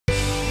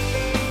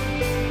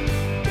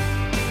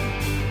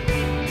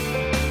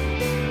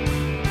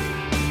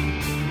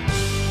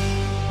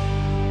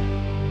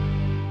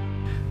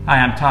Hi,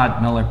 I'm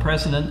Todd Miller,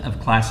 President of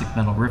Classic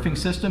Metal Roofing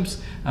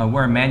Systems.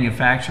 We're a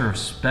manufacturer of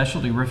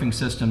specialty roofing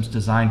systems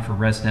designed for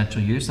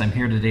residential use. I'm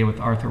here today with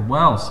Arthur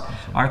Wells.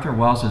 Arthur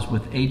Wells is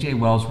with AJ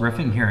Wells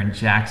Roofing here in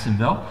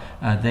Jacksonville.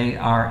 They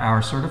are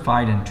our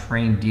certified and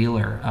trained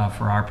dealer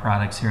for our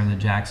products here in the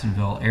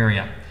Jacksonville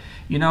area.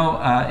 You know,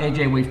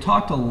 AJ, we've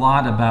talked a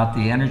lot about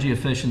the energy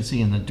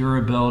efficiency and the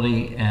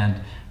durability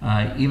and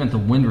even the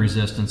wind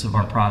resistance of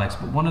our products,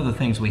 but one of the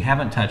things we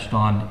haven't touched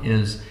on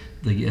is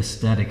the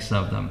aesthetics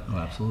of them. Oh,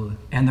 absolutely.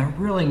 And the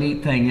really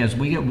neat thing is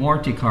we get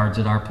warranty cards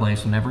at our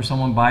place. Whenever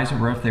someone buys a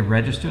roof, they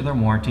register their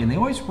warranty, and they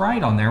always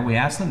write on there, we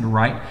ask them to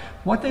write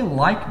what they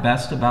like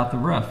best about the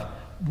roof.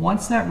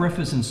 Once that roof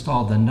is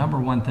installed, the number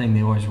one thing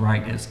they always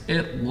write is,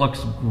 it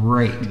looks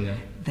great. Yeah.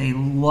 They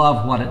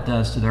love what it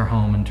does to their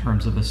home in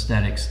terms of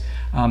aesthetics.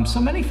 So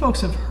many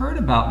folks have heard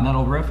about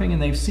metal roofing,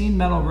 and they've seen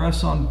metal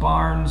roofs on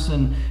barns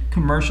and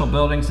commercial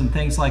buildings and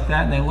things like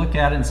that, and they look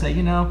at it and say,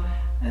 you know,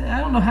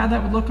 I don't know how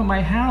that would look on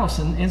my house.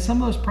 And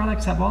some of those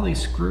products have all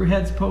these screw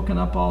heads poking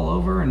up all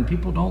over, and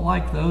people don't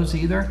like those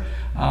either.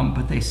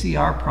 But they see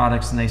our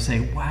products and they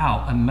say,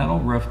 wow, a metal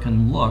roof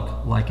can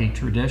look like a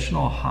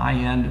traditional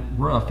high-end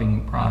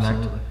roofing product,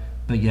 absolutely,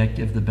 but yet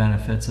give the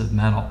benefits of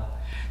metal.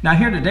 Now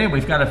here today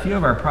we've got a few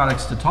of our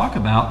products to talk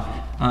about.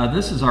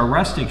 This is our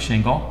rustic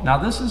shingle. Now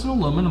this is an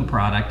aluminum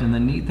product, and the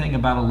neat thing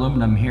about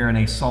aluminum here in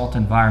a salt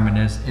environment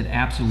is it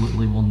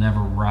absolutely will never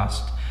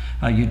rust.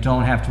 You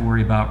don't have to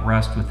worry about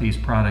rust with these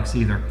products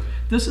either.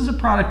 This is a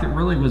product that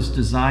really was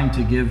designed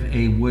to give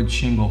a wood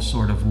shingle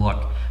sort of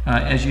look.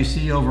 As you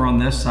see over on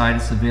this side,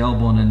 it's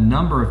available in a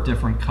number of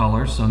different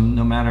colors, so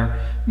no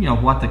matter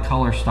what the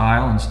color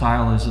style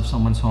is of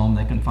someone's home,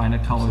 they can find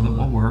a color that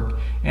will work.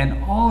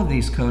 And all of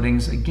these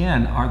coatings,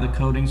 again, are the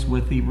coatings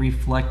with the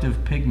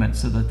reflective pigment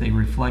so that they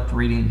reflect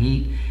radiant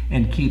heat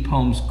and keep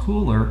homes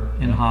cooler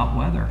in hot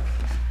weather.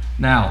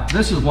 Now,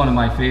 this is one of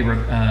my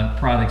favorite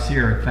products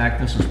here. In fact,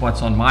 this is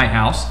what's on my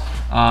house.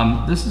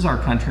 This is our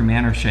Country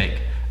Manor Shake.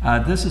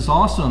 This is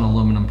also an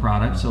aluminum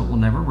product, so it will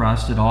never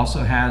rust. It also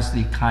has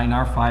the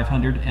Kynar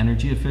 500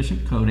 energy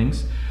efficient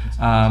coatings,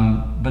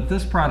 but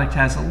this product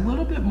has a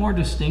little bit more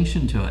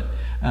distinction to it,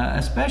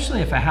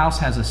 especially if a house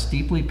has a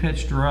steeply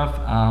pitched roof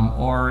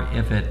or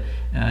if it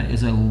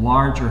is a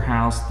larger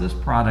house. This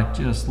product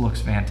just looks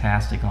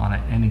fantastic on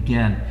it. And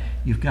again,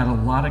 you've got a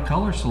lot of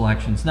color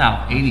selections.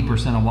 Now,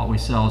 80% of what we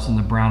sell is in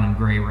the brown and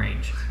gray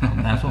range.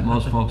 That's what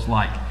most folks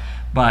like.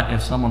 But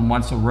if someone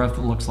wants a roof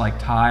that looks like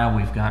tile,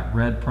 we've got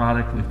red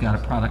product. We've got a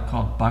product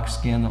called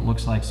buckskin that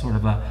looks like sort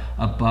of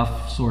a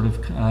buff sort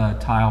of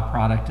tile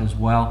product as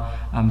well.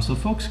 So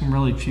folks can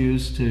really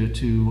choose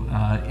to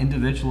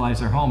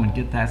individualize their home and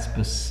get that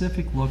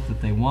specific look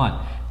that they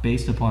want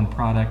based upon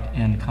product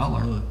and color.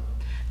 Absolutely.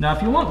 Now,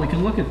 if you want, we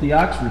can look at the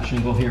Oxford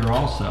shingle here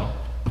also.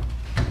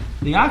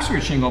 The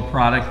Oxford shingle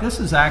product, this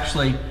is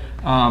actually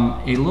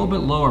a little bit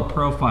lower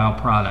profile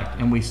product,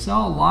 and we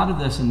sell a lot of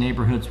this in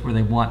neighborhoods where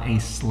they want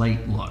a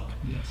slate look.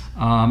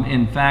 Yes.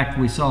 In fact,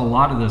 we sell a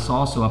lot of this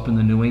also up in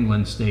the New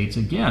England states.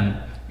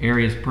 Again,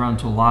 areas prone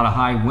to a lot of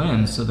high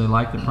winds, so they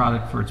like the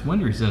product for its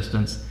wind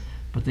resistance,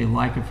 but they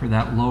like it for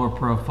that lower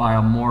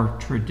profile, more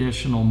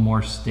traditional,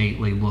 more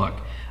stately look.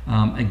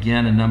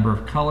 Again, a number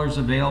of colors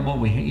available.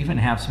 We even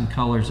have some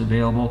colors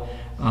available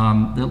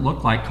that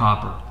look like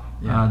copper.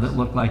 Yes. That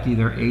look like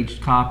either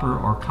aged copper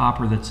or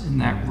copper that's in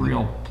that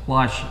real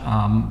plush,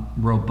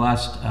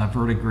 robust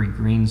verdigris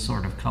green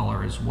sort of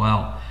color as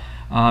well.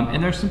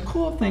 And there's some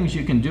cool things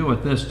you can do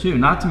with this too,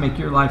 not to make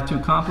your life too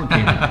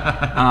complicated.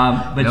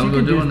 But you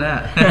can do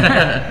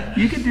that.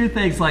 You can do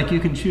things like you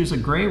can choose a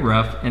gray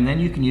roof, and then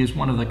you can use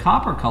one of the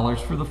copper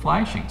colors for the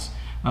flashings,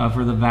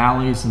 for the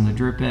valleys and the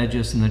drip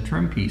edges and the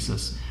trim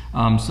pieces,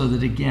 so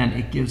that again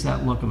it gives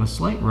that look of a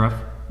slate roof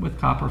with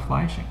copper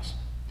flashings.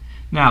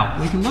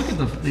 Now, we can look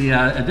at the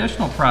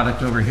additional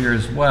product over here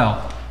as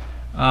well.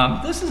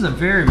 This is a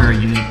very, very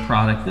unique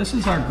product. This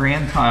is our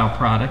Grand Tile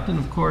product, and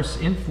of course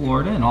in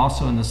Florida and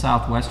also in the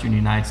southwestern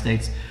United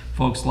States,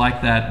 folks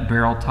like that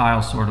barrel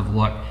tile sort of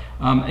look.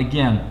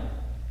 Again,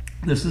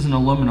 this is an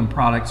aluminum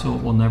product, so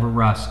it will never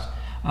rust,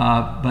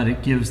 but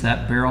it gives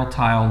that barrel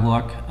tile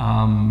look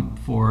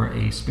for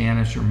a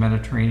Spanish or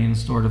Mediterranean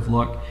sort of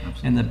look.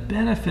 Absolutely. And the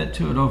benefit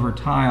to it over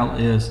tile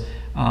is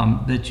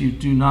that you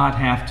do not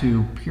have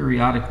to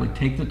periodically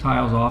take the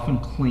tiles off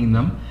and clean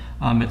them.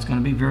 It's going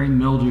to be very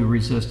mildew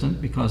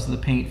resistant because of the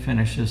paint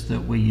finishes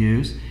that we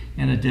use,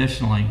 and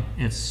additionally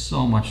it's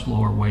so much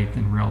lower weight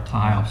than real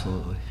tile.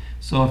 Absolutely.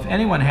 So if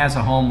anyone has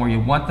a home where you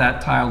want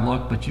that tile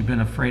look but you've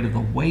been afraid of the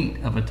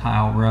weight of a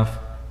tile roof,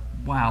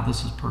 wow,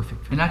 this is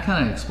perfect for you. And I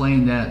kind of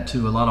explained that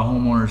to a lot of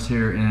homeowners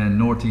here in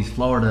Northeast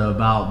Florida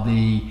about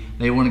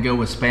they want to go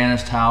with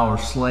Spanish tile or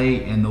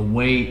slate, and the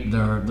weight,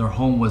 their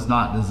home was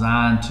not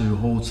designed to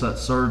hold such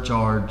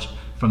surcharge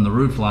from the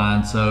roof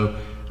line. So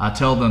I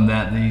tell them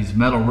that these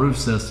metal roof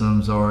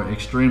systems are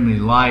extremely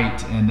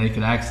light, and they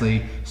could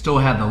actually still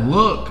have the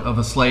look of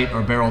a slate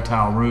or barrel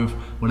tile roof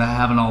without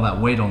having all that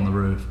weight on the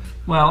roof.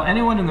 Well,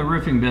 anyone in the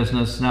roofing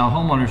business, now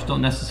homeowners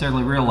don't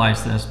necessarily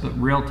realize this, but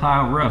real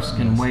tile roofs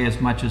can weigh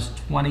as much as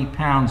 20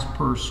 pounds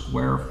per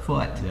square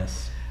foot.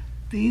 Yes.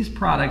 These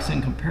products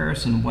in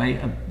comparison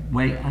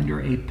weigh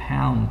under a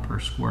pound per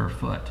square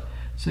foot.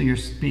 So you're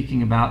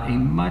speaking about a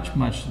much,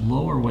 much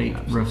lower weight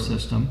roof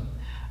system.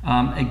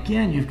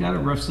 Again, you've got a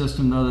roof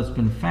system though that's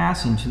been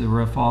fastened to the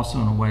roof also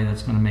in a way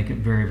that's going to make it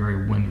very,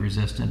 very wind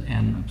resistant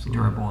and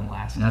durable and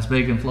lasting. And that's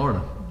big in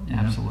Florida.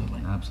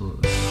 Absolutely. Yeah,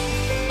 absolutely.